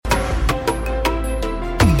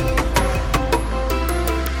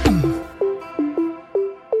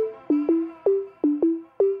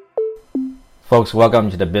Folks, welcome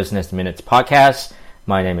to the Business Minutes podcast.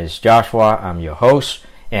 My name is Joshua. I'm your host.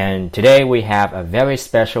 And today we have a very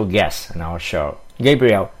special guest on our show,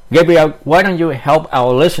 Gabriel. Gabriel, why don't you help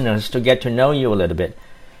our listeners to get to know you a little bit?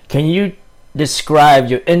 Can you describe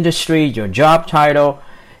your industry, your job title,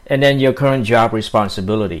 and then your current job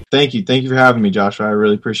responsibility? Thank you. Thank you for having me, Joshua. I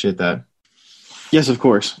really appreciate that. Yes, of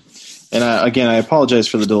course. And again, I apologize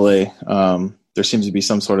for the delay. There seems to be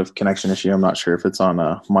some sort of connection issue. I'm not sure if it's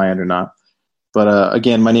on my end or not. But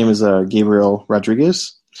again, my name is Gabriel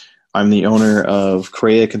Rodriguez. I'm the owner of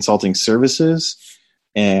Crea Consulting Services,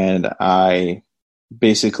 and I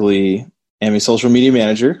basically am a social media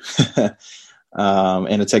manager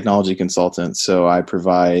and a technology consultant. So I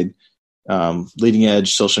provide leading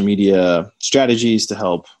edge social media strategies to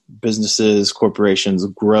help businesses, corporations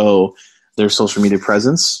grow their social media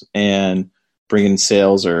presence and bring in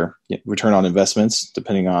sales or return on investments,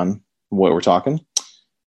 depending on what we're talking,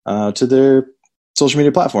 to their social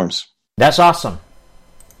media platforms. That's awesome.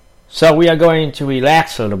 So we are going to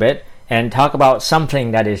relax a little bit and talk about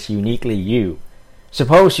something that is uniquely you.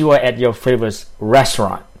 Suppose you are at your favorite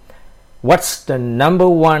restaurant. What's the number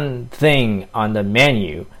one thing on the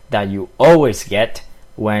menu that you always get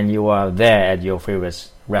when you are there at your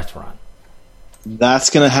favorite restaurant? That's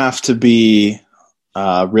going to have to be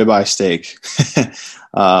ribeye steak.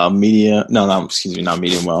 Not medium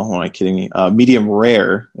well. Who am I kidding me? Medium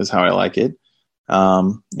rare is how I like it.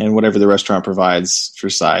 And whatever the restaurant provides for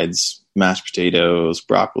sides, mashed potatoes,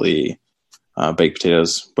 broccoli, baked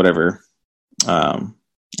potatoes, whatever, I'm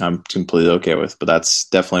completely okay with. But that's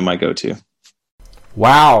definitely my go-to.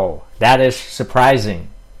 Wow, that is surprising.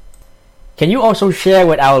 Can you also share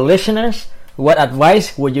with our listeners what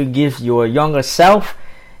advice would you give your younger self,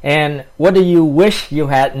 and what do you wish you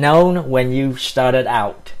had known when you started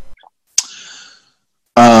out?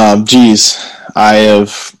 I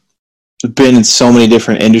have been in so many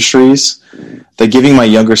different industries that giving my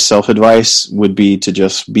younger self advice would be to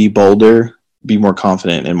just be bolder, be more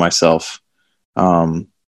confident in myself, to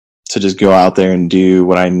just go out there and do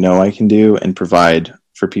what I know I can do and provide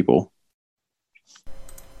for people.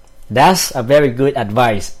 That's a very good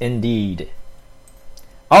advice indeed.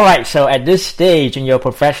 All right, so at this stage in your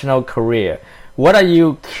professional career, what are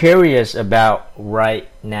you curious about right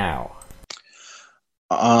now?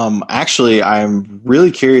 Actually, I'm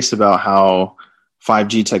really curious about how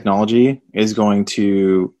 5G technology is going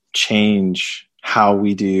to change how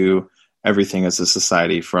we do everything as a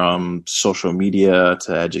society, from social media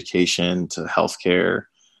to education to healthcare.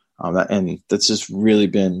 And that's just really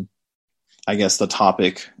been, I guess, the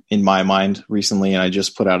topic in my mind recently. And I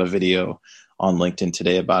just put out a video on LinkedIn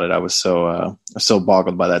today about it. I was so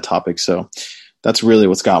boggled by that topic. So that's really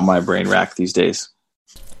what's got my brain racked these days.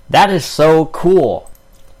 That is so cool.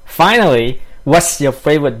 Finally, what's your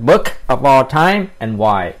favorite book of all time and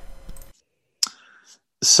why?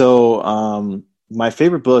 So my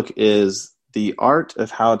favorite book is The Art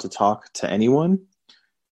of How to Talk to Anyone.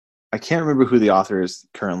 I can't remember who the author is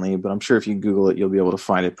currently, but I'm sure if you Google it, you'll be able to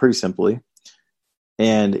find it pretty simply.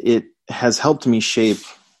 And it has helped me shape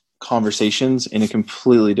conversations in a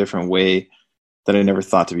completely different way that I never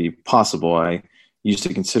thought to be possible. I used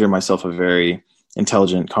to consider myself a very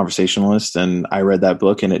intelligent conversationalist, and I read that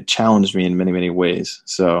book and it challenged me in many, many ways.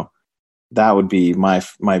 So that would be my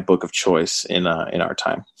book of choice in our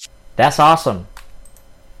time. That's awesome.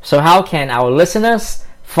 So how can our listeners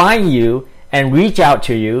find you and reach out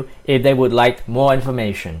to you if they would like more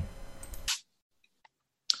information?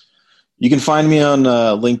 You can find me on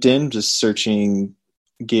LinkedIn, just searching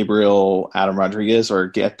Gabriel Adam Rodriguez,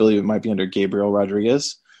 or I believe it might be under Gabriel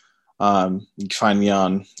Rodriguez. You can find me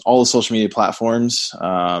on all the social media platforms.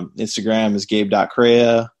 Instagram is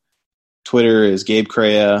gabe.crea. Twitter is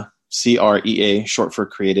gabecrea, CREA, short for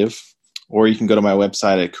creative. Or you can go to my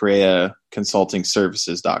website at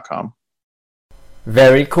creaconsultingservices.com.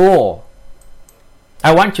 Very cool.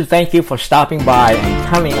 I want to thank you for stopping by and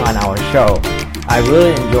coming on our show. I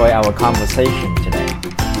really enjoy our conversation today.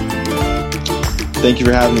 Thank you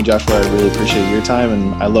for having me, Joshua. I really appreciate your time,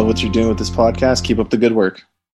 and I love what you're doing with this podcast. Keep up the good work.